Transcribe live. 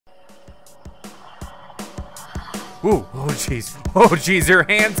Ooh, oh jeez. Oh jeez, her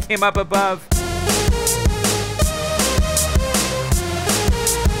hands came up above.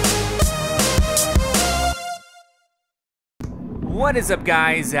 What is up,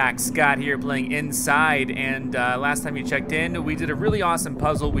 guys? ZackScott here playing Inside, and last time you checked in, we did a really awesome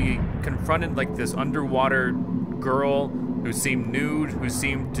puzzle. We confronted like this underwater girl who seemed nude, who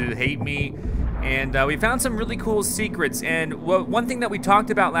seemed to hate me, and we found some really cool secrets. And one thing that we talked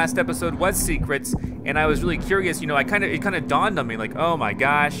about last episode was secrets, and I was really curious. You know, it kind of dawned on me, like, oh my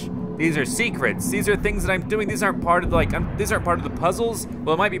gosh, these are secrets. These are things that I'm doing. These aren't part of these aren't part of the puzzles.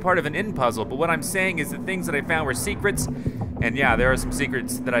 Well, it might be part of an end puzzle, but what I'm saying is the things that I found were secrets. And yeah, there are some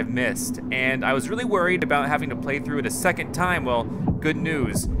secrets that I've missed. And I was really worried about having to play through it a second time. Well, good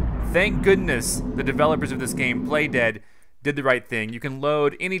news. Thank goodness the developers of this game, Playdead, did the right thing. You can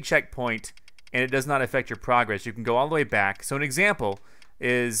load any checkpoint and it does not affect your progress. You can go all the way back. So an example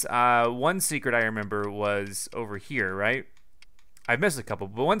is one secret I remember was over here, right? I've missed a couple,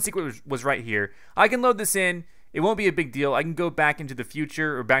 but one secret was right here. I can load this in. It won't be a big deal. I can go back into the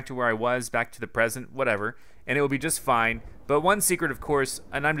future or back to where I was, back to the present, whatever, and it will be just fine. But one secret, of course,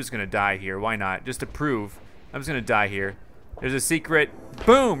 and I'm just going to die here. Why not? Just to prove, I'm just going to die here. There's a secret.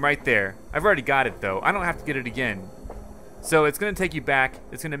 Boom, right there. I've already got it, though. I don't have to get it again. So it's going to take you back.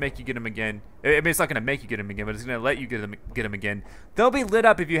 It's going to make you get them again. I mean, it's not going to make you get them again, but it's going to let you get them again. They'll be lit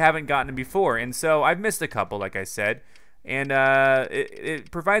up if you haven't gotten them before. And so I've missed a couple, like I said. And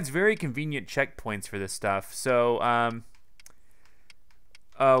it provides very convenient checkpoints for this stuff. So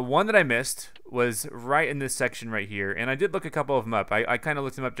one that I missed was right in this section right here, and I did look a couple of them up. I kind of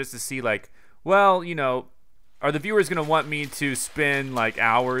looked them up just to see, like, well, you know, are the viewers going to want me to spend like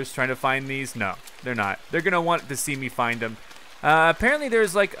hours trying to find these? No, they're not. They're going to want to see me find them. Apparently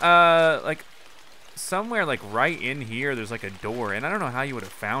there's like somewhere like right in here there's like a door, and I don't know how you would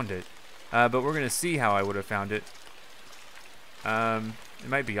have found it, but we're going to see how I would have found it. It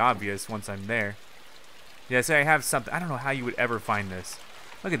might be obvious once I'm there. Yeah, so I have something. I don't know how you would ever find this.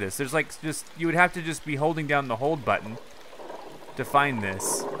 Look at this. There's like you would have to just be holding down the hold button to find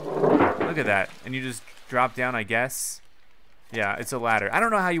this. Look at that. And you just drop down, I guess. Yeah, it's a ladder. I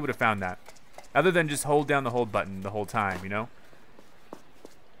don't know how you would have found that, other than just hold down the hold button the whole time, you know?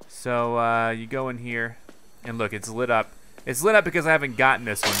 So you go in here, and look, it's lit up. It's lit up because I haven't gotten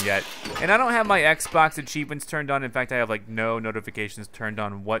this one yet. And I don't have my Xbox achievements turned on. In fact, I have like no notifications turned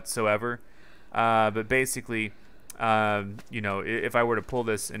on whatsoever. But basically, you know, if I were to pull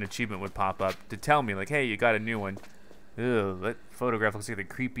this, an achievement would pop up to tell me like, hey, you got a new one. Ew, that photograph looks like the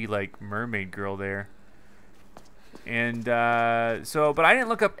creepy like mermaid girl there. And but I didn't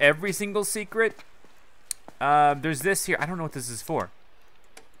look up every single secret. There's this here. I don't know what this is for.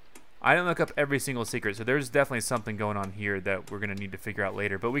 I didn't look up every single secret, so there's definitely something going on here that we're going to need to figure out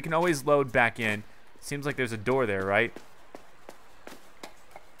later. But we can always load back in. Seems like there's a door there, right?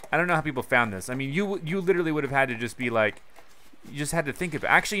 I don't know how people found this. I mean, you literally would have had to just be like, you just had to think of it.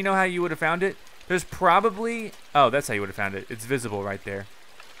 Actually, you know how you would have found it? There's probably, oh, that's how you would have found it. It's visible right there.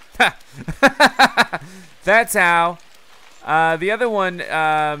 That's how. The other one,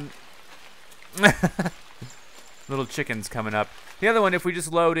 little chicken's coming up. The other one, if we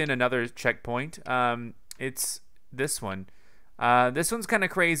just load in another checkpoint, it's this one. This one's kind of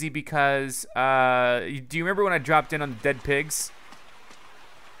crazy because, do you remember when I dropped in on the dead pigs?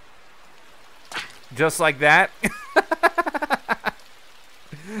 Just like that.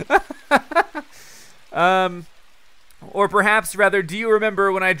 Or perhaps rather, do you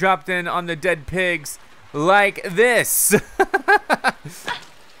remember when I dropped in on the dead pigs like this?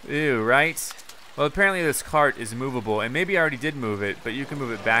 Ew, right? Well, apparently this cart is movable, and maybe I already did move it, but you can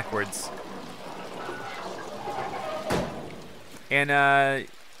move it backwards. And,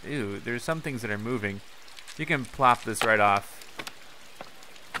 ew, there's some things that are moving. You can plop this right off.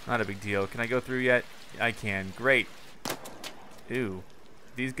 Not a big deal. Can I go through yet? I can. Great. Ew.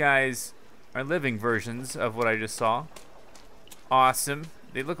 These guys are living versions of what I just saw. Awesome.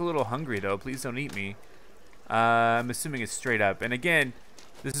 They look a little hungry, though. Please don't eat me. I'm assuming it's straight up. And again,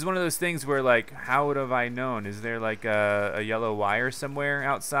 this is one of those things where, like, how would have I known? Is there, like, a yellow wire somewhere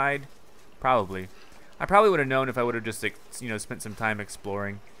outside? Probably. I probably would have known if I would have just, like, you know, spent some time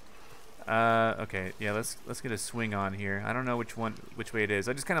exploring. Okay, yeah, let's get a swing on here. I don't know which way it is.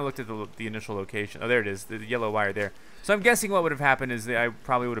 I just kind of looked at the initial location. Oh, there it is, the yellow wire there. So I'm guessing what would have happened is that I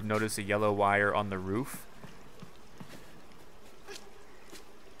probably would have noticed a yellow wire on the roof.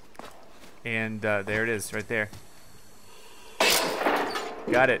 And there it is, right there.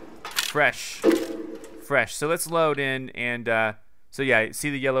 Got it. Fresh. Fresh. So let's load in, and so yeah, see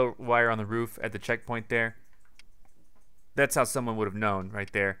the yellow wire on the roof at the checkpoint there? That's how someone would have known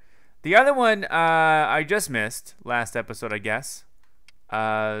right there. The other one I just missed last episode, I guess.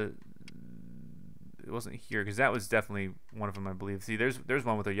 It wasn't here because that was definitely one of them, I believe. See, there's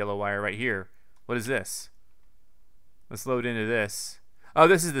one with a yellow wire right here. What is this? Let's load into this. Oh,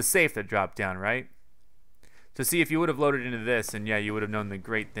 this is the safe that dropped down, right? So see, if you would have loaded into this, and yeah, you would have known the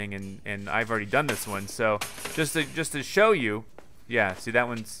great thing. And I've already done this one, so just to show you, yeah. See, that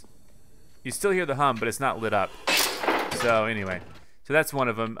one's. You still hear the hum, but it's not lit up. So anyway, so that's one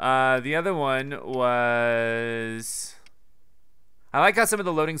of them. The other one was. I like how some of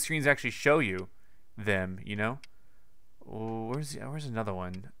the loading screens actually show you them. You know. Oh, where's another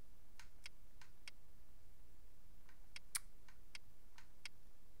one?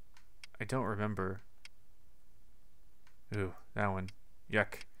 I don't remember. Ooh, that one.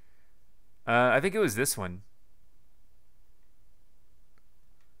 Yuck. I think it was this one.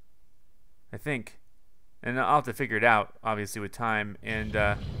 I think. And I'll have to figure it out, obviously, with time. And,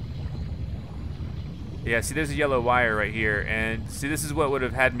 yeah, see, there's a yellow wire right here. And, see, this is what would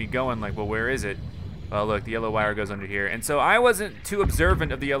have had me going, like, well, where is it? Well, look, the yellow wire goes under here. And so I wasn't too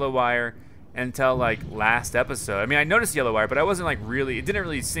observant of the yellow wire until, like, last episode. I mean, I noticed the yellow wire, but I wasn't, like, really... It didn't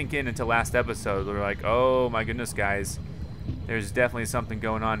really sink in until last episode. We were like, oh, my goodness, guys. There's definitely something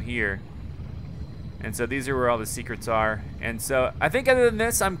going on here. And so these are where all the secrets are. And so I think other than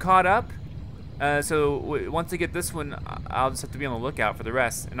this, I'm caught up. So once I get this one, I'll just have to be on the lookout for the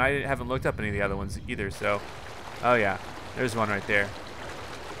rest. And I haven't looked up any of the other ones either, so... Oh, yeah. There's one right there.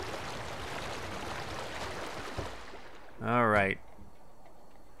 Alright.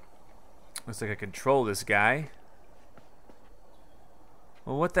 Looks like I control this guy.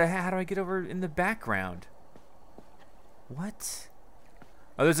 Well, what the heck? How do I get over in the background? What?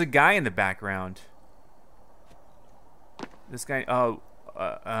 Oh, there's a guy in the background. This guy, oh,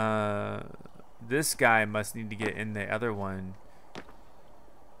 this guy must need to get in the other one.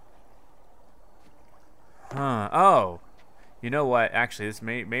 Huh, oh. You know what, actually, this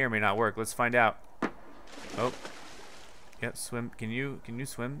may or may not work. Let's find out. Oh. Yep, swim, can you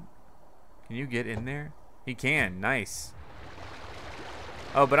swim? Can you get in there? He can, nice.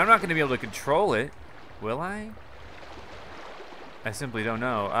 Oh, but I'm not gonna be able to control it, will I? I simply don't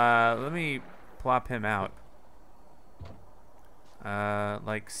know. Let me plop him out.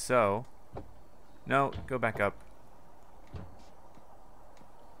 Like so. No, go back up.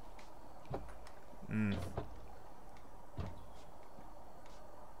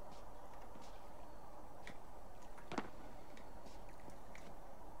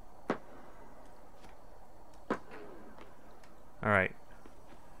 Alright.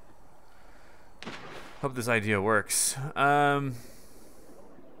 Hope this idea works.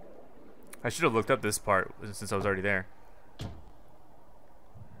 I should have looked up this part since I was already there.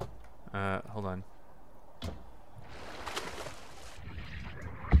 Hold on.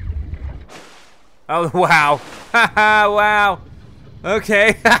 Oh, wow. Wow.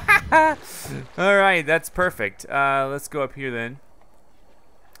 Okay. Alright, that's perfect. Let's go up here then.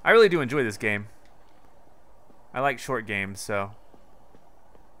 I really do enjoy this game. I like short games, so.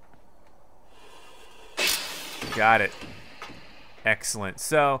 Got it. Excellent.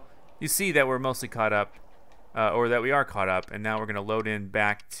 So, you see that we're mostly caught up, or that we are caught up, and now we're going to load in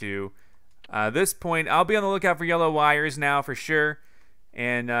back to this point. I'll be on the lookout for yellow wires now for sure,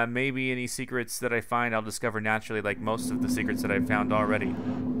 and maybe any secrets that I find I'll discover naturally, like most of the secrets that I've found already.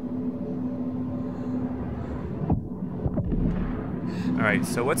 Alright,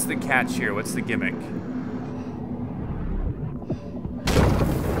 so what's the catch here? What's the gimmick?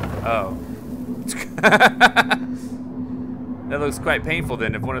 Oh. That looks quite painful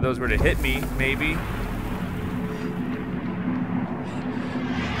then, if one of those were to hit me, maybe.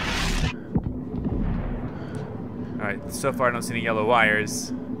 Alright, so far I don't see any yellow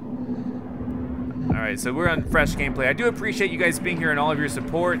wires. Alright, so we're on fresh gameplay. I do appreciate you guys being here and all of your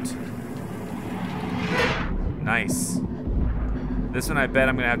support. Nice. This one I bet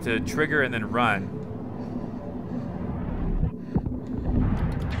I'm gonna have to trigger and then run.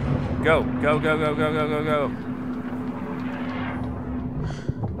 Go, go, go, go, go, go, go, go.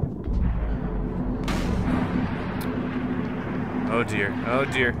 Oh dear, oh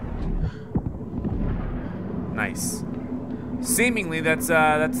dear. Nice. Seemingly that's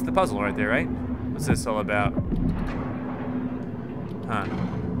the puzzle right there, right? What's this all about? Huh.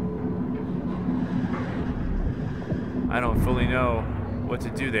 I don't fully know what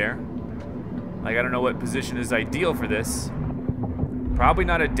to do there. Like, I don't know what position is ideal for this. Probably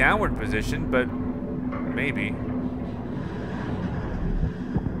not a downward position, but maybe.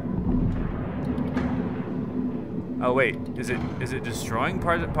 Oh wait, is it destroying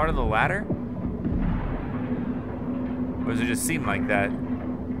part of the ladder? Or does it just seem like that?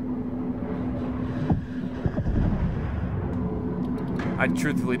 I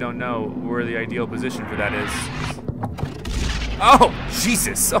truthfully don't know where the ideal position for that is. Oh,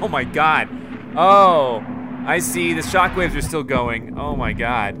 Jesus. Oh, my God. Oh, I see. The shockwaves are still going. Oh, my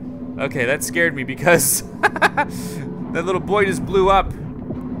God. Okay, that scared me because that little boy just blew up.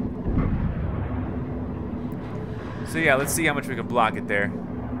 So, yeah, let's see how much we can block it there.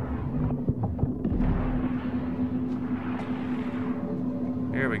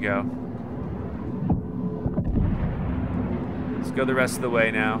 Here we go. Let's go the rest of the way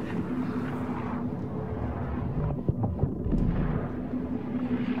now.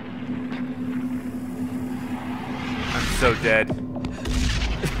 I'm so dead.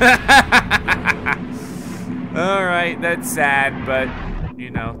 Alright, that's sad, but,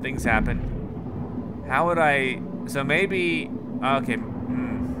 you know, things happen. How would I... So maybe... Okay.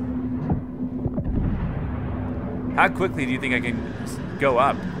 How quickly do you think I can go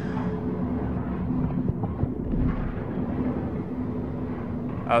up?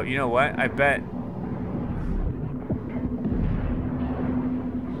 Oh, you know what? I bet...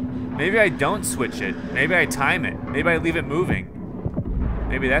 Maybe I don't switch it. Maybe I time it. Maybe I leave it moving.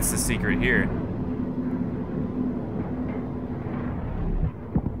 Maybe that's the secret here.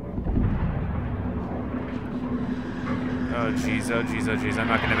 Oh, jeez, oh, jeez, oh, jeez. I'm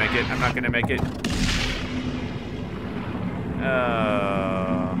not gonna make it. I'm not gonna make it.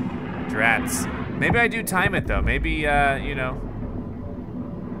 Drats. Maybe I do time it, though. Maybe, you know,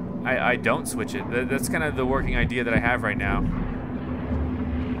 I don't switch it. That's kind of the working idea that I have right now.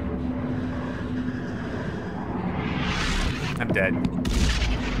 I'm dead.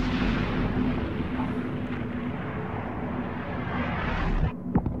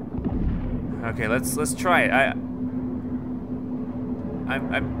 Okay, let's try it.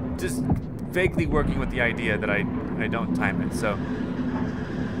 I'm just vaguely working with the idea that I don't time it. So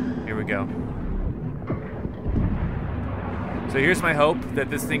here we go. So here's my hope that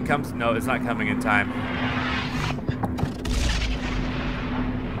this thing comes. No, it's not coming in time.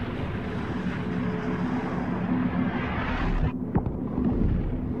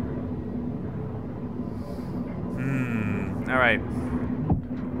 All right.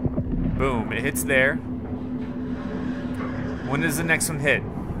 Boom, it hits there. When does the next one hit?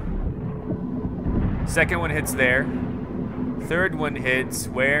 Second one hits there. Third one hits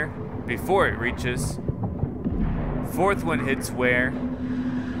where? Before it reaches. Fourth one hits where?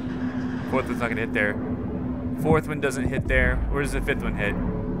 Fourth one's not gonna hit there. Fourth one doesn't hit there. Where does the fifth one hit?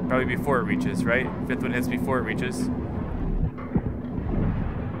 Probably before it reaches, right? Fifth one hits before it reaches.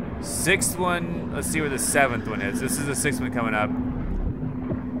 Sixth one, let's see where the seventh one is. This is the sixth one coming up.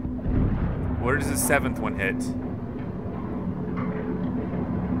 Where does the seventh one hit?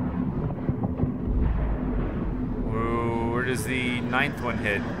 Where does the ninth one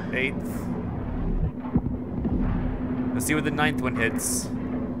hit? Eighth. Let's see where the ninth one hits.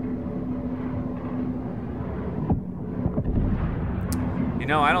 You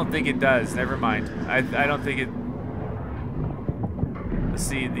know, I don't think it does. Never mind. I don't think it... Let's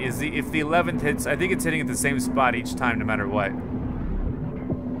see, if the 11th hits, I think it's hitting at the same spot each time no matter what.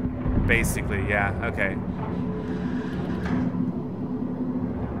 Basically, yeah, okay.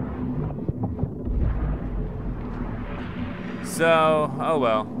 So, oh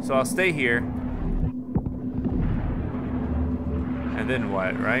well. So I'll stay here. And then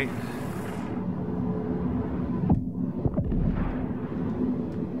what, right?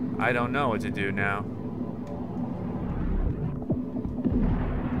 I don't know what to do now.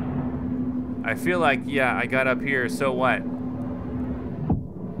 I feel like, yeah, I got up here, so what?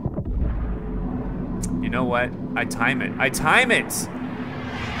 You know what? I time it. I time it!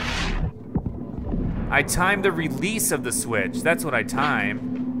 I time the release of the switch. That's what I time.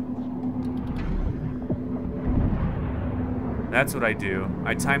 That's what I do.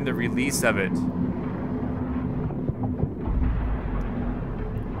 I time the release of it.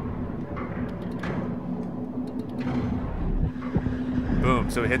 Boom,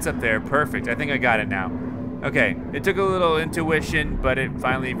 so it hits up there, perfect. I think I got it now. Okay, it took a little intuition, but it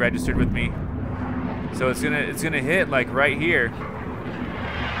finally registered with me. So it's gonna hit like right here.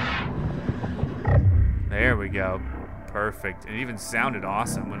 There we go, perfect. It even sounded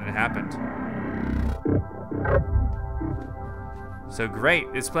awesome when it happened. So great,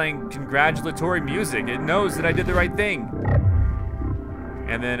 it's playing congratulatory music. It knows that I did the right thing.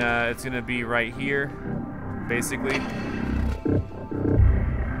 And then it's gonna be right here, basically.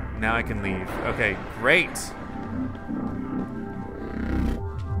 Now I can leave. Okay, great.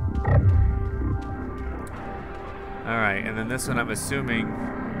 All right, and then this one I'm assuming.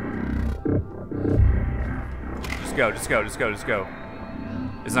 Just go, just go, just go, just go.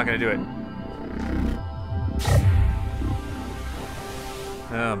 It's not gonna do it.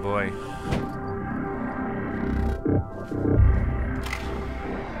 Oh boy.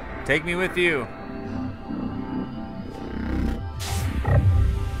 Take me with you.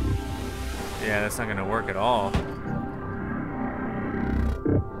 Yeah, that's not gonna work at all.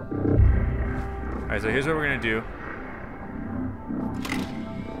 Alright, so here's what we're gonna do.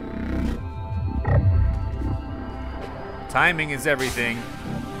 Timing is everything.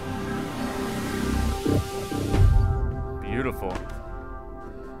 Beautiful.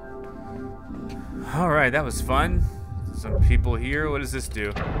 Alright, that was fun. Some people here. What does this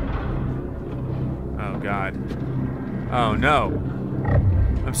do? Oh god. Oh no.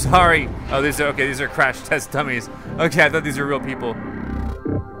 I'm sorry. Oh, these are okay, these are crash test dummies. Okay, I thought these were real people.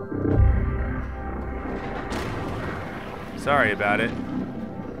 Sorry about it.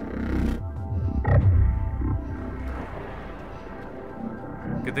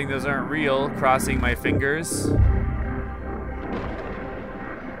 Good thing those aren't real. Crossing my fingers.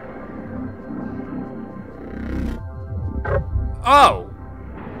 Oh!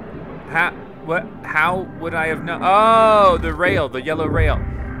 How would I have known? Oh, the rail, the yellow rail.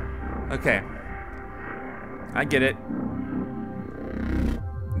 Okay. I get it.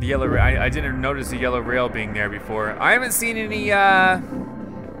 The yellow rail. I didn't notice the yellow rail being there before. I haven't seen any,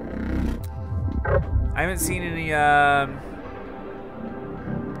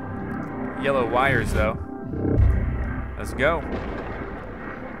 yellow wires, though. Let's go.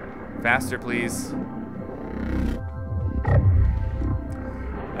 Faster, please.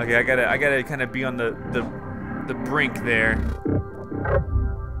 Okay, I gotta kind of be on the brink there.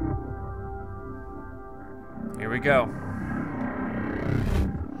 Here we go.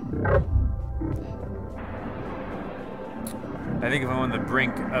 I think if I'm on the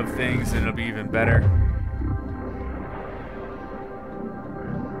brink of things, then it'll be even better.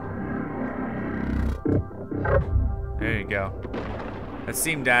 There you go. That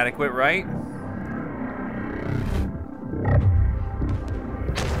seemed adequate, right?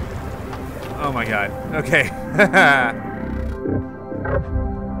 Oh my god. Okay.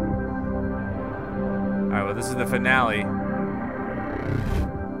 Alright, well, this is the finale.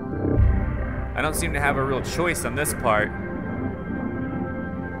 I don't seem to have a real choice on this part.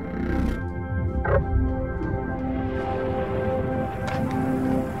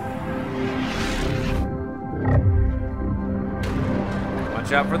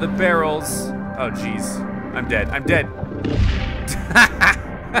 Watch out for the barrels. Oh, jeez. I'm dead. I'm dead.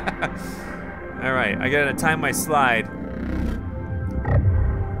 Alright, I gotta time my slide.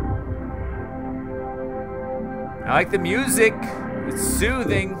 I like the music. It's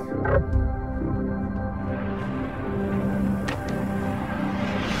soothing.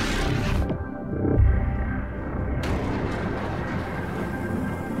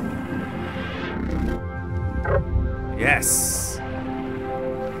 Yes.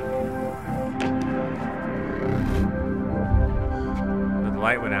 The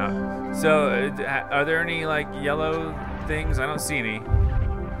light went out. So, are there any, like, yellow things? I don't see any.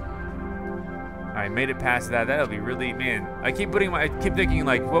 I made it past that. That'll be really, man. I keep thinking,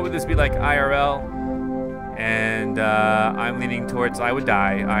 like, what would this be like IRL? And I'm leaning towards I would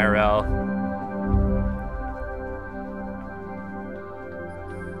die IRL.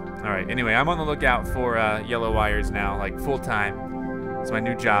 All right. Anyway, I'm on the lookout for yellow wires now, like full time. It's my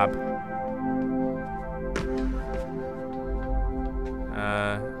new job.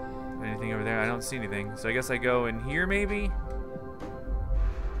 Anything over there? I don't see anything. So I guess I go in here, maybe?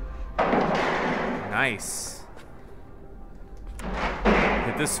 Nice.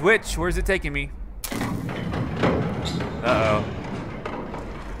 Hit the switch. Where's it taking me? Uh-oh.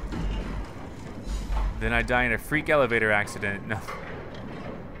 Then I die in a freak elevator accident. No.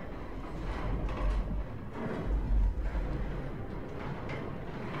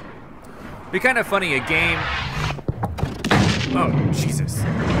 Be kind of funny, a game. Oh, Jesus.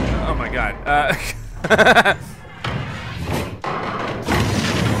 Oh my god.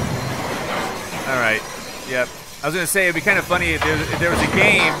 Alright. Yep. I was gonna say it'd be kind of funny if there was a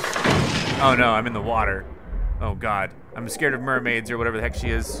game. Oh no, I'm in the water. Oh god. I'm scared of mermaids or whatever the heck she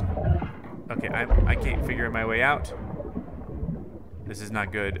is. Okay, I can't figure my way out. This is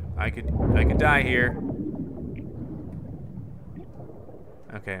not good. I could die here.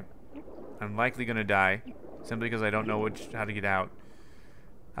 Okay. I'm likely gonna die, simply because I don't know how to get out.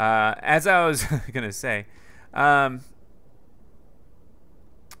 As I was gonna say, it'd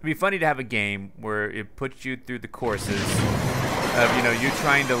be funny to have a game where it puts you through the courses of, you know, you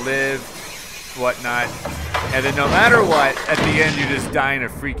trying to live, whatnot, and then no matter what, at the end you just die in a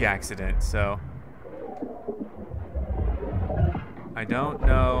freak accident. So I don't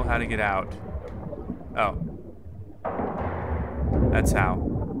know how to get out. Oh. That's how.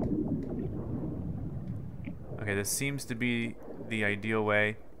 Okay, this seems to be the ideal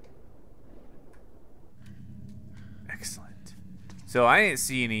way. Excellent. So I didn't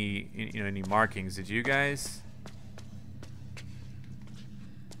see any markings. Did you guys?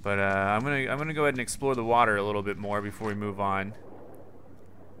 But I'm gonna go ahead and explore the water a little bit more before we move on.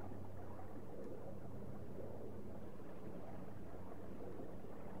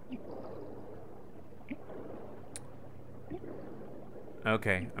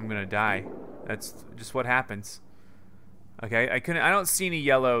 Okay, I'm gonna die. That's just what happens. Okay, I don't see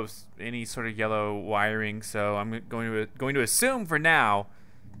any sort of yellow wiring, so I'm going to assume for now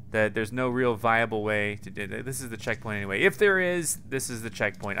that there's no real viable way to do that. This is the checkpoint anyway. If there is, this is the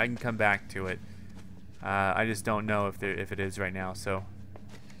checkpoint. I can come back to it. I just don't know if it is right now. So.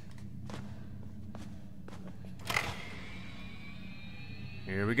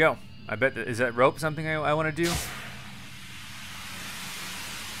 Here we go. I bet is that rope something I want to do?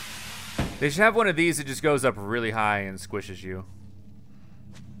 They should have one of these that just goes up really high and squishes you.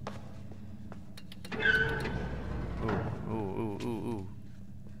 Ooh, ooh, ooh, ooh, ooh.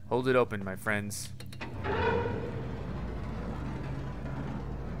 Hold it open, my friends.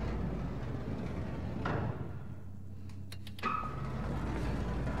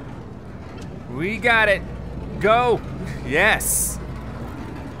 We got it. Go. Yes.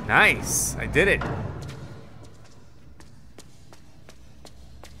 Nice. I did it.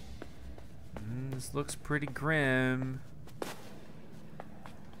 This looks pretty grim.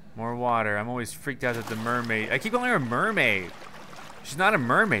 More water. I'm always freaked out that the mermaid. I keep calling her a mermaid. She's not a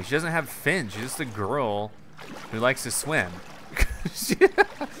mermaid. She doesn't have fins. She's just a girl who likes to swim.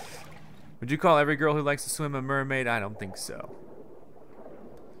 Would you call every girl who likes to swim a mermaid? I don't think so.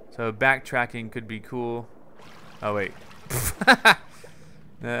 So backtracking could be cool. Oh wait.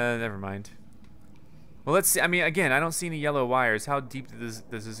 Never mind. Well, let's see. I mean, again, I don't see any yellow wires. How deep does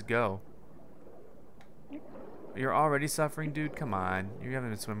this go? You're already suffering, dude? Come on. You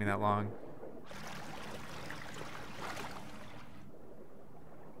haven't been swimming that long.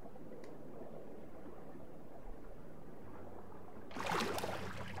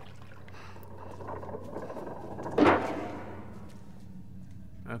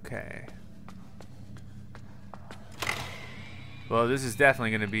 Okay. Well, this is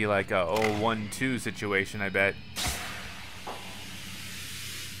definitely going to be like a 0-1-2 situation, I bet.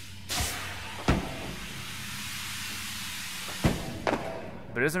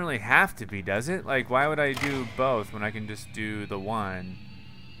 But it doesn't really have to be, does it? Like, why would I do both when I can just do the one?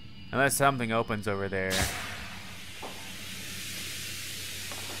 Unless something opens over there.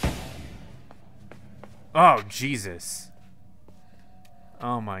 Oh, Jesus.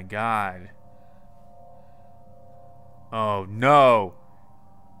 Oh, my God. Oh, no.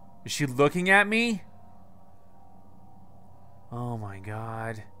 Is she looking at me? Oh, my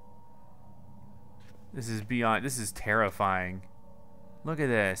God. This is terrifying. Look at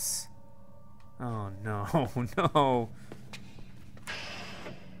this. Oh, no, no.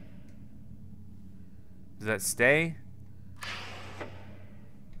 Does that stay?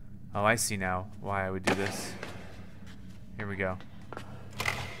 Oh, I see now why I would do this. Here we go.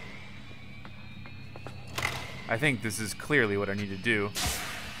 I think this is clearly what I need to do.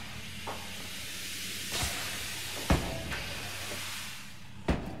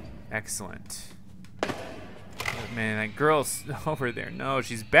 Excellent. Man, that girl's over there. No,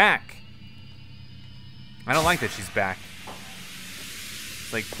 she's back. I don't like that she's back.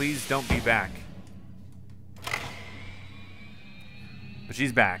 It's like, please don't be back. But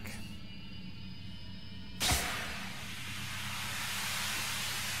she's back.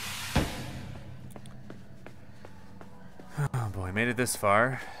 Oh boy, I made it this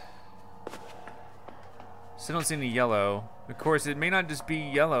far. Still don't see any yellow. Of course, it may not just be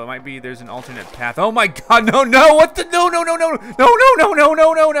yellow. It might be there's an alternate path. Oh my God! No, no! What the? No, no, no, no, no, no, no, no,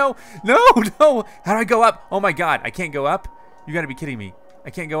 no, no, no, no, no! How do I go up? Oh my God! I can't go up. You got to be kidding me! I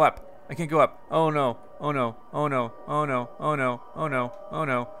can't go up. I can't go up. Oh no! Oh no! Oh no! Oh no! Oh no! Oh no! Oh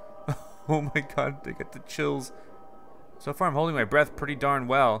no! Oh my God! I get the chills. So far, I'm holding my breath pretty darn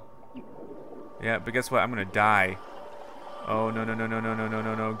well. Yeah, but guess what? I'm gonna die. Oh, no, no, no, no, no, no, no,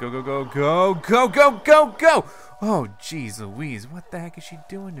 no, no. Go, go, go, go, go, go, go, go. Oh, jeez Louise. What the heck is she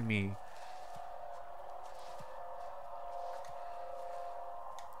doing to me?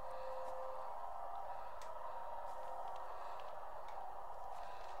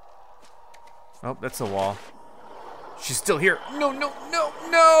 Oh, that's a wall. She's still here. No, no, no,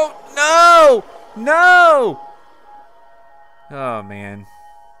 no, no, no. Oh, man.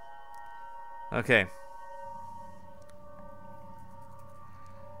 Okay.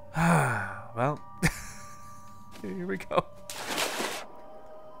 Well, here we go.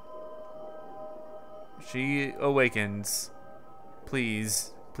 She awakens.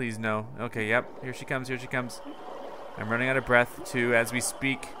 Please. Please, no. Okay, yep. Here she comes. Here she comes. I'm running out of breath, too, as we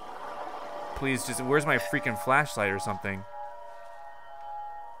speak. Please, just... Where's my freaking flashlight or something?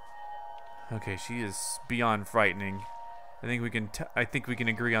 Okay, she is beyond frightening. I think we can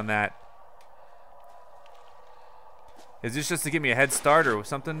agree on that. Is this just to give me a head start or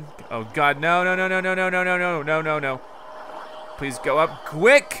something? Oh, God. No, no, no, no, no, no, no, no, no, no, no, no. Please go up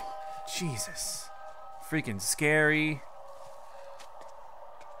quick. Jesus. Freaking scary.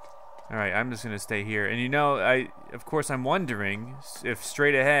 All right, I'm just gonna stay here. And you know, of course I'm wondering if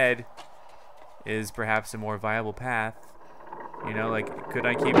straight ahead is perhaps a more viable path. You know, like, could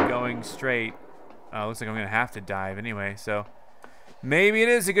I keep going straight? Oh, looks like I'm gonna have to dive anyway, so maybe it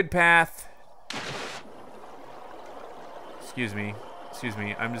is a good path. Excuse me,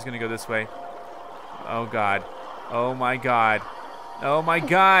 I'm just gonna go this way. Oh God, oh my God, oh my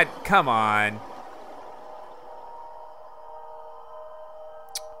God, come on.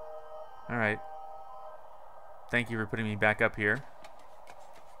 All right. Thank you for putting me back up here.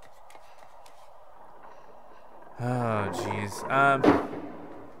 Oh, jeez.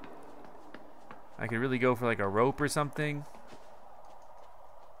 I could really go for like a rope or something.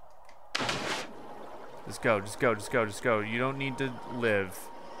 Just go, just go, just go, just go. You don't need to live.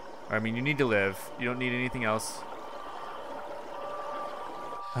 Or, I mean, you need to live. You don't need anything else.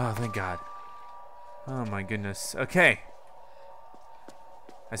 Oh, thank God. Oh, my goodness. Okay.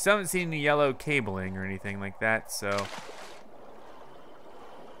 I still haven't seen any yellow cabling or anything like that, so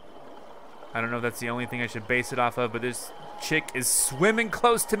I don't know if that's the only thing I should base it off of, but this chick is swimming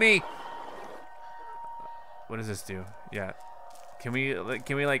close to me. What does this do? Yeah. Can we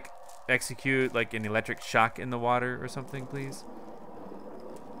like execute like an electric shock in the water or something, please?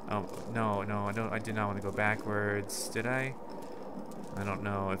 Oh, no, no, I did not want to go backwards. Did I? I don't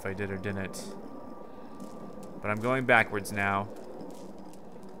know if I did or didn't. But I'm going backwards now.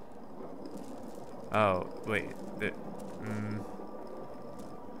 Oh, wait.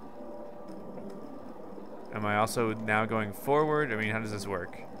 Am I also now going forward? I mean, how does this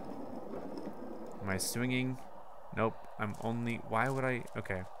work? Am I swinging? Nope. I'm only... Why would I...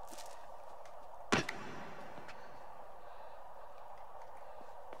 Okay.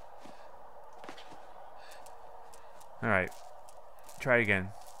 Alright. Try again.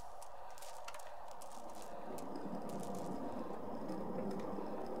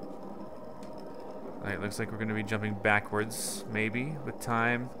 Alright, looks like we're going to be jumping backwards, maybe, with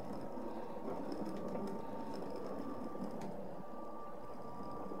time.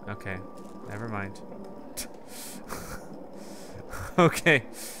 Okay, never mind. Okay.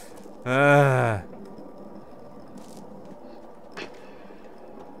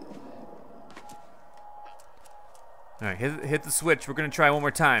 Alright, hit the switch. We're going to try one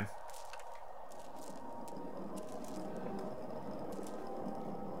more time.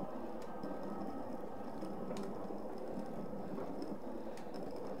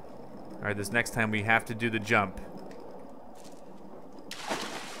 Alright, this next time we have to do the jump.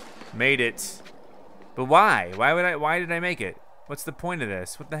 Made it. But why? Why did I make it? What's the point of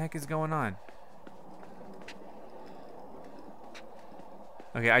this? What the heck is going on?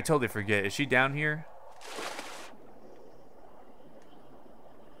 Okay, I totally forget. Is she down here?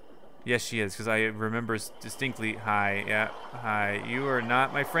 Yes, she is, because I remember distinctly. Hi, yeah, hi. You are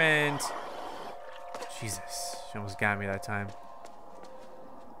not my friend. Jesus, she almost got me that time.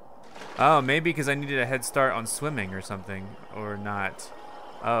 Oh, maybe because I needed a head start on swimming or something, or not.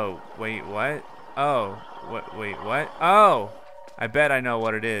 Oh, wait, what? Oh, what? Wait, what? Oh, I bet I know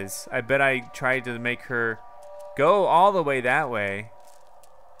what it is. I bet I tried to make her go all the way that way.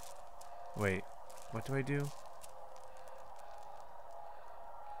 Wait, what do I do?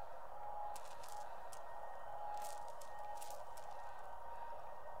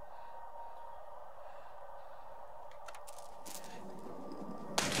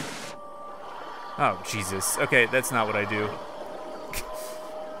 Oh, Jesus. Okay, that's not what I do.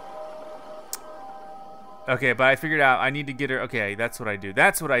 Okay, but I figured out I need to get her. Okay, that's what I do.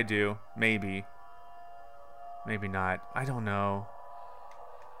 That's what I do. Maybe. Maybe not. I don't know.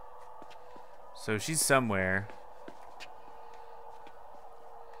 So she's somewhere.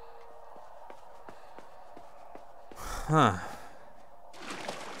 Huh.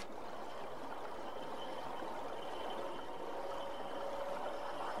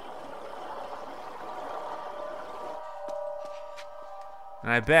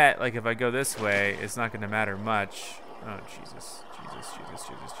 And I bet, like, if I go this way, it's not going to matter much. Oh, Jesus. Jesus, Jesus,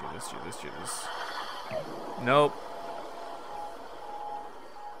 Jesus, Jesus, Jesus, Jesus. Nope.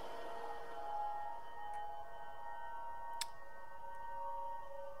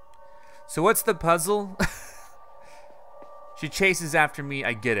 So what's the puzzle? She chases after me,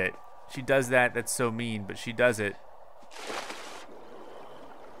 I get it. She does that, that's so mean, but she does it.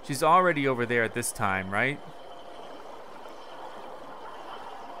 She's already over there at this time, right?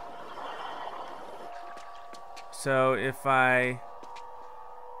 So if I...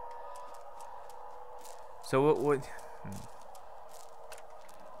 So what would...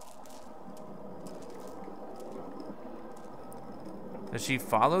 Does she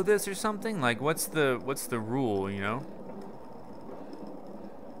follow this or something? Like, what's the rule, you know?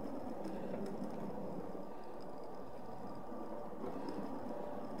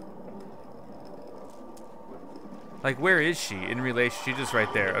 Like, where is she in relation? She's just right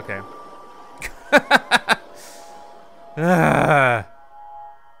there. Okay.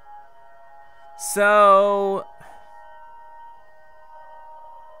 So...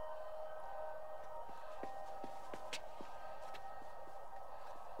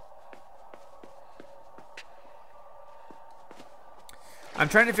 I'm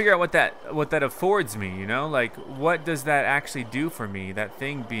trying to figure out what that affords me, you know? Like, what does that actually do for me, that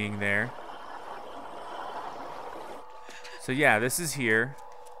thing being there? So yeah, this is here.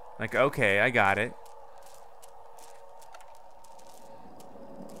 Like, okay, I got it.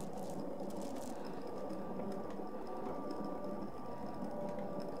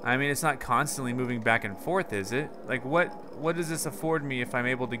 I mean, it's not constantly moving back and forth, is it? Like, what does this afford me if I'm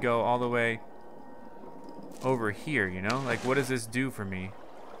able to go all the way over here, you know? Like, what does this do for me?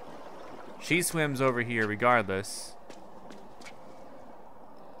 She swims over here regardless.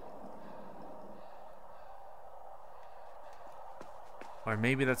 Or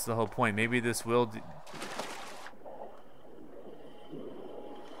maybe that's the whole point. Maybe this will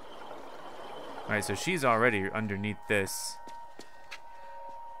Alright, so she's already underneath this.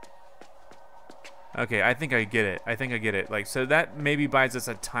 Okay, I think I get it. I think I get it. Like, so that maybe buys us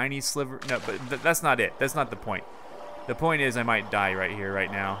a tiny sliver. No, but that's not it. That's not the point. The point is I might die right here, right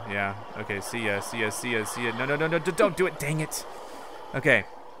now. Yeah. Okay, see ya, see ya, see ya, see ya. No, no, no, no, don't do it. Dang it. Okay.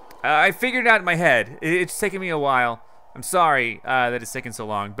 I figured it out in my head. It's taken me a while. I'm sorry that it's taken so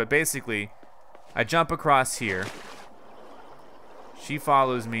long. But basically, I jump across here. She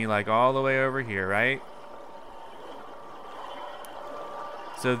follows me, like, all the way over here, right?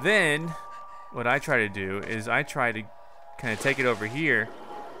 So then... what I try to do is I try to kind of take it over here.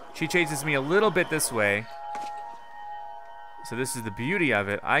 She chases me a little bit this way. So this is the beauty of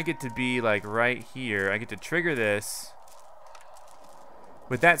it. I get to be like right here. I get to trigger this.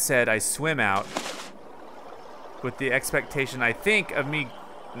 With that said, I swim out with the expectation, I think, of me...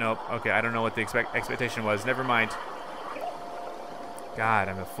 Nope. Okay, I don't know what the expectation was. Never mind. God,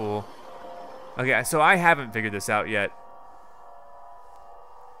 I'm a fool. Okay, so I haven't figured this out yet.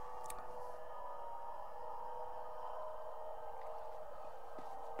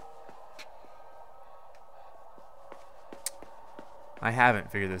 I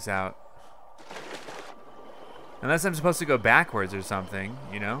haven't figured this out. Unless I'm supposed to go backwards or something,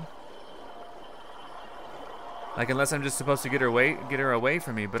 you know? Like, unless I'm just supposed to get her away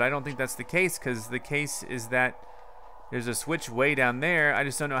from me, but I don't think that's the case, because the case is that there's a switch way down there. I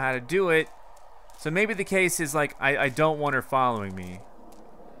just don't know how to do it. So maybe the case is like I don't want her following me.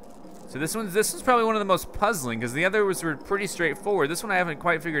 So this one's probably one of the most puzzling, because the others were pretty straightforward. This one I haven't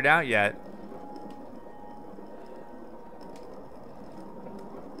quite figured out yet.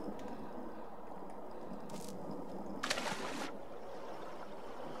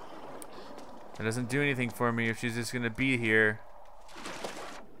 It doesn't do anything for me if she's just gonna be here.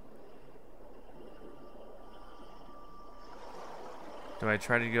 Do I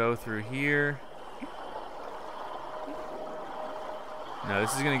try to go through here? No,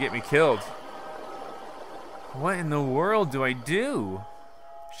 this is gonna get me killed. What in the world do I do?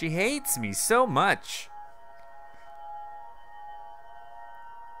 She hates me so much.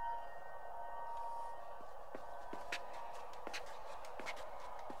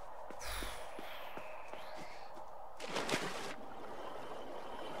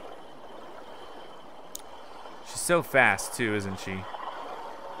 So fast too, isn't she?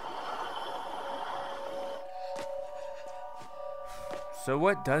 So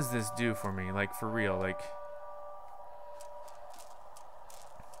what does this do for me? Like, for real, like...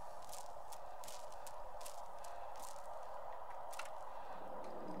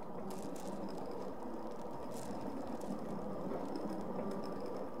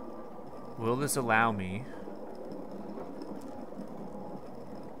 Will this allow me...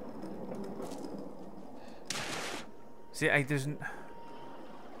 See,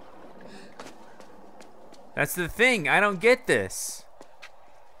 that's the thing. I don't get this.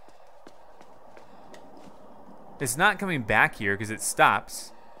 It's not coming back here because it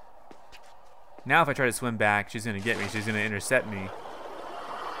stops. Now if I try to swim back, she's gonna get me. She's gonna intercept me.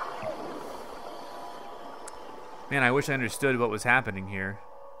 Man, I wish I understood what was happening here.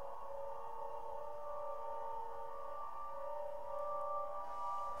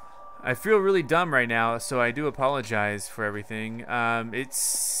 I feel really dumb right now, so I do apologize for everything. It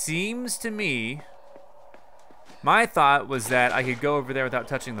seems to me, my thought was that I could go over there without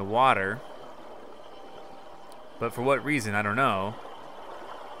touching the water. But for what reason, I don't know.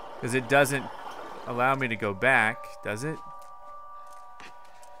 Because it doesn't allow me to go back, does it?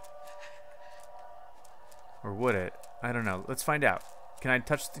 Or would it? I don't know. Let's find out. Can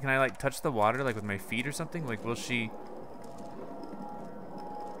I like touch the water like with my feet or something? Like will she?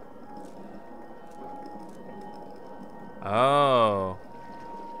 Oh.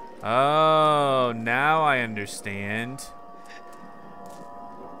 Oh, now I understand.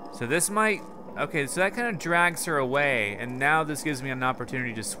 So this might, okay, so that kind of drags her away, and now this gives me an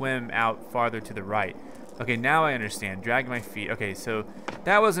opportunity to swim out farther to the right. Okay, now I understand. Drag my feet. Okay, so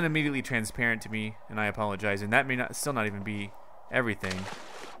that wasn't immediately transparent to me, and I apologize, and that may still not even be everything.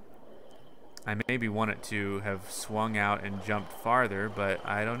 I maybe wanted to have swung out and jumped farther, but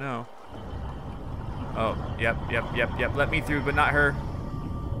I don't know. Oh, yep. Let me through, but not her.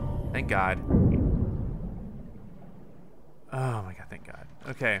 Thank God. Oh my God, thank God.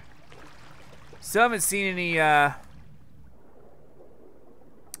 Okay. Still haven't seen any,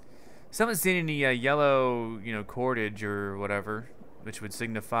 yellow, cordage or whatever, which would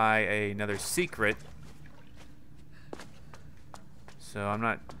signify another secret. So I'm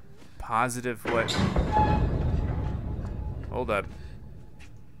not positive what... Hold up.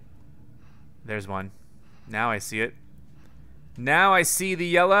 There's one. Now I see it. Now I see the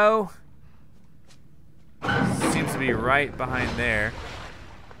yellow. Seems to be right behind there.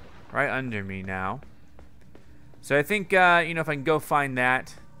 Right under me now. So I think, if I can go find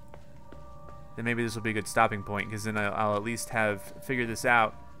that, then maybe this will be a good stopping point, because then I'll at least have figured this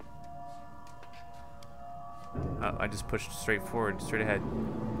out. Oh, I just pushed straight forward, straight ahead.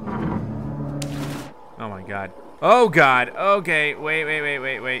 Oh my God. Oh God. Okay.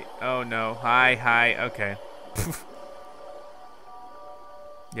 Wait. Oh no. Hi. Okay.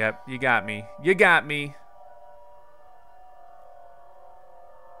 Yep. You got me.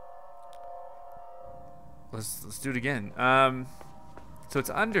 Let's do it again. So it's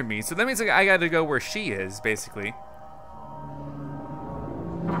under me. So that means I got to go where she is, basically.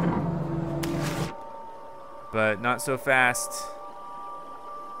 But not so fast.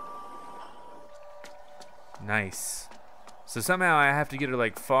 Nice. So somehow I have to get her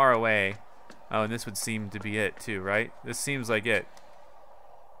like far away. Oh, and this would seem to be it too, right? This seems like it.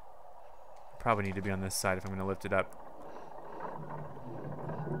 Probably need to be on this side if I'm going to lift it up.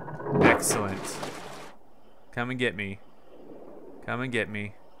 Excellent. Come and get me.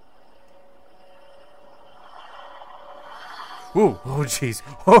 Ooh, oh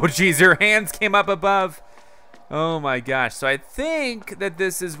jeez, her hands came up above. Oh my gosh. So I think that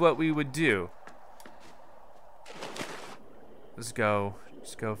this is what we would do. Let's go.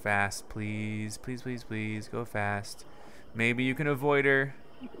 Just go fast, please. Please, go fast. Maybe you can avoid her.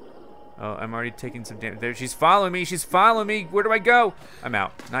 Oh, I'm already taking some damage. There, she's following me. Where do I go? I'm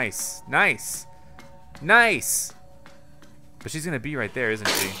out. Nice. But she's gonna be right there, isn't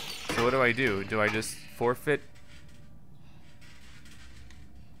she? So what do I do? Do I just forfeit?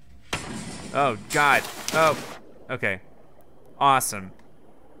 Oh, God. Oh, okay. Awesome.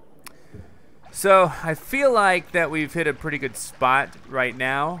 So I feel like that we've hit a pretty good spot right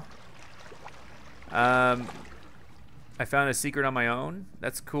now. I found a secret on my own.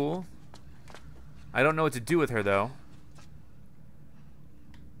 That's cool. I don't know what to do with her though.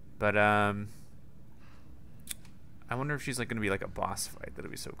 But I wonder if she's like gonna be like a boss fight. That'd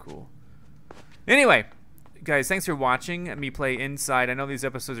be so cool. Anyway, guys, thanks for watching me play Inside. I know these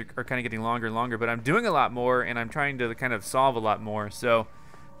episodes are kind of getting longer and longer, but I'm doing a lot more and I'm trying to kind of solve a lot more. So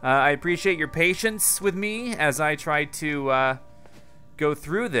I appreciate your patience with me as I try to go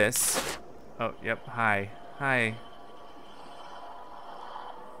through this. Oh, yep. Hi.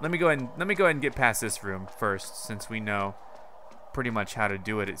 Let me go ahead and get past this room first, since we know pretty much how to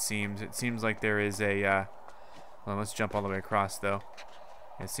do it. It seems like there is a. Well, let's jump all the way across though.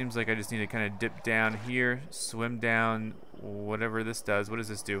 It seems like I just need to kind of dip down here, swim down, whatever this does. What does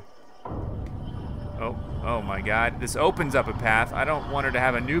this do? Oh my God! This opens up a path. I don't want her to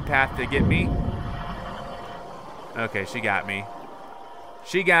have a new path to get me. Okay, she got me.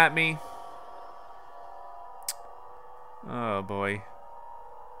 Oh boy.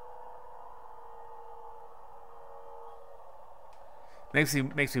 Makes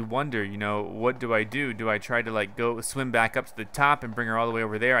me wonder, you know, what do I do? Do I try to like go swim back up to the top and bring her all the way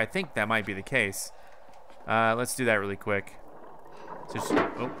over there? I think that might be the case. Let's do that really quick.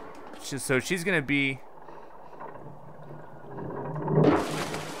 So she's gonna be.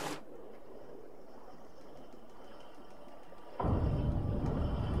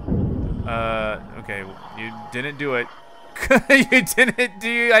 Okay, you didn't do it. You didn't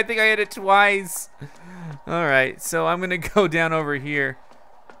do. I think I hit it twice. All right, so I'm gonna go down over here,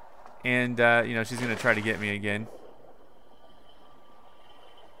 and you know, she's gonna try to get me again.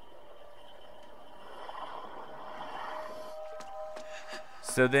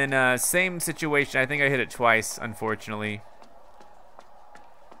 So then, same situation. I think I hit it twice, unfortunately.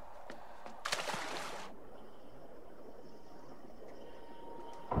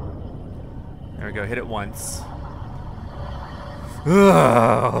 There we go. Hit it once.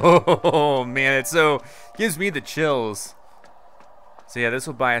 Oh man, it so gives me the chills. So yeah, this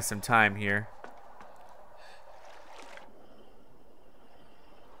will buy us some time here.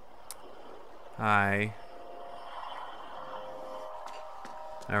 Hi.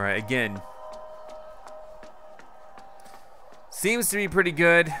 All right, again. Seems to be pretty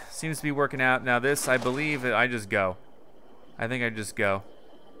good. Seems to be working out. Now this, I believe, I just go. I think I just go.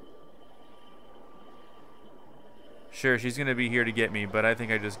 Sure, she's gonna be here to get me, but I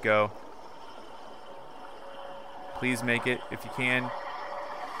think I just go. Please make it, if you can.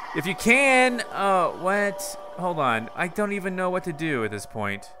 If you can! Oh, what? Hold on. I don't even know what to do at this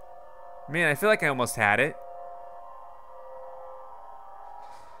point. Man, I feel like I almost had it.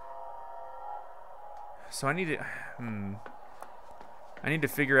 So I need to, I need to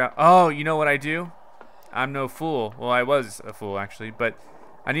figure out, oh, you know what I do? I'm no fool. Well, I was a fool, actually, but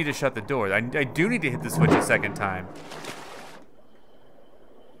I need to shut the door. I do need to hit the switch a second time.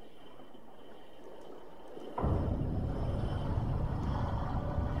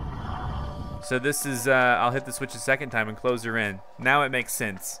 So this is, I'll hit the switch a second time and close her in. Now it makes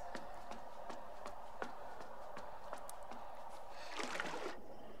sense.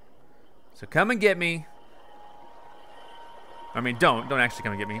 So come and get me. I mean, don't actually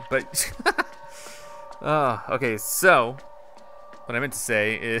come and get me, but okay, so what I meant to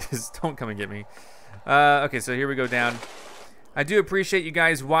say is don't come and get me. Okay, so here we go down. I do appreciate you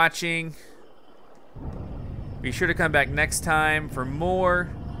guys watching. Be sure to come back next time for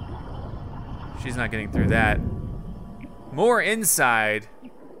more. She's not getting through that. More Inside.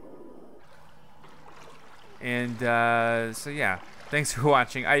 And so yeah, thanks for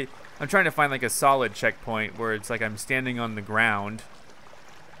watching. I'm trying to find like a solid checkpoint where it's like I'm standing on the ground.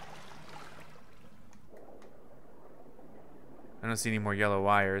 I don't see any more yellow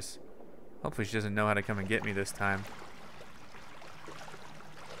wires. Hopefully she doesn't know how to come and get me this time. I'm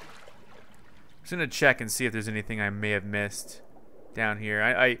just gonna check and see if there's anything I may have missed down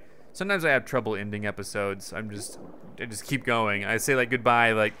here. Sometimes I have trouble ending episodes. I just keep going. I say like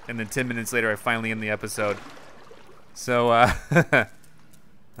goodbye, like, and then 10 minutes later I finally end the episode. So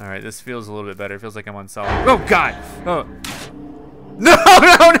all right, this feels a little bit better. It feels like I'm on solid. Oh God! Oh. No!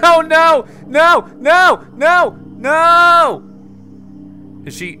 No! No! No! No! No! No! No!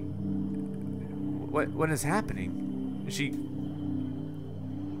 Is she? What is happening? Is she?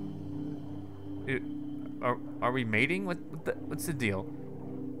 Are we mating? What's the deal?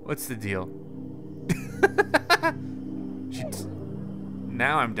 What's the deal?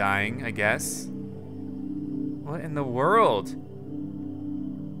 Now I'm dying, I guess. What in the world?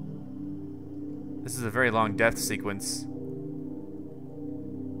 This is a very long death sequence.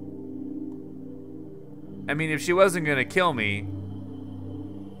 I mean, if she wasn't gonna kill me,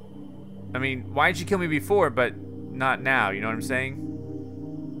 I mean, why'd she kill me before, but not now? You know what I'm saying?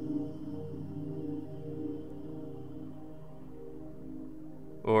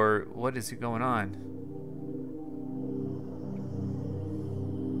 Or what is going on?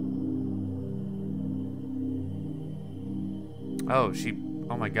 Oh,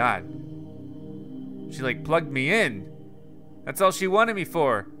 oh my God. She like plugged me in. That's all she wanted me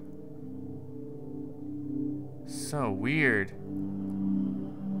for. So weird.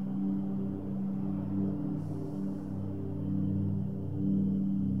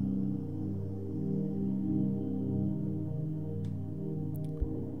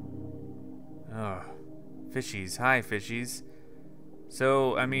 Oh, fishies. Hi, fishies.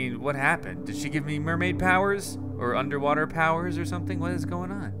 So, I mean, what happened? Did she give me mermaid powers? Or underwater powers or something? What is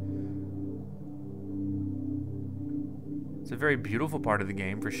going on? It's a very beautiful part of the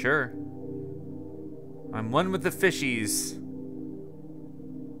game, for sure. I'm one with the fishies.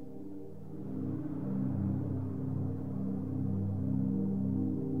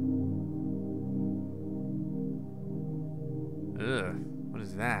 Ugh.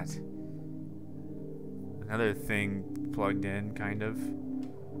 that? Another thing plugged in, kind of.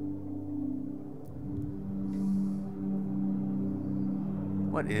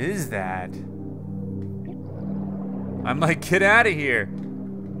 What is that? I'm like, get out of here.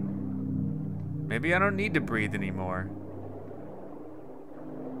 Maybe I don't need to breathe anymore.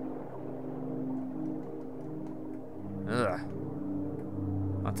 Ugh.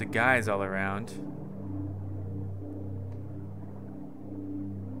 Lots of guys all around.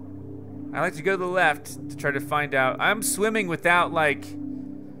 I like to go to the left to try to find out. I'm swimming without, like,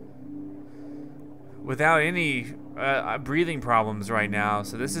 without any breathing problems right now,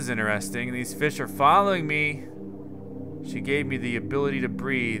 so this is interesting. These fish are following me. She gave me the ability to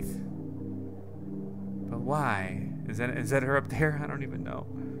breathe. But why? Is that her up there? I don't even know.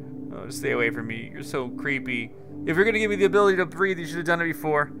 Oh, stay away from me. You're so creepy. If you're gonna give me the ability to breathe, you should have done it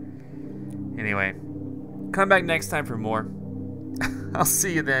before. Anyway, come back next time for more. I'll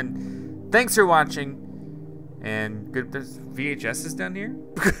see you then. Thanks for watching. And good. There's VHSs down here.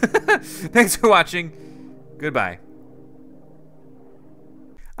 Thanks for watching. Goodbye.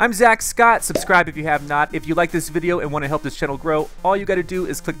 I'm ZackScott. Subscribe if you have not. If you like this video and want to help this channel grow, all you got to do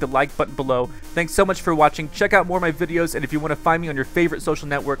is click the like button below. Thanks so much for watching. Check out more of my videos, and if you want to find me on your favorite social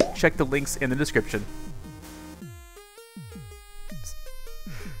network, check the links in the description.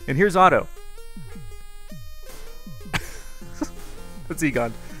 And here's Otto. That's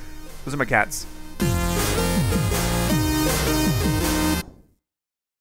Egon. Those are my cats.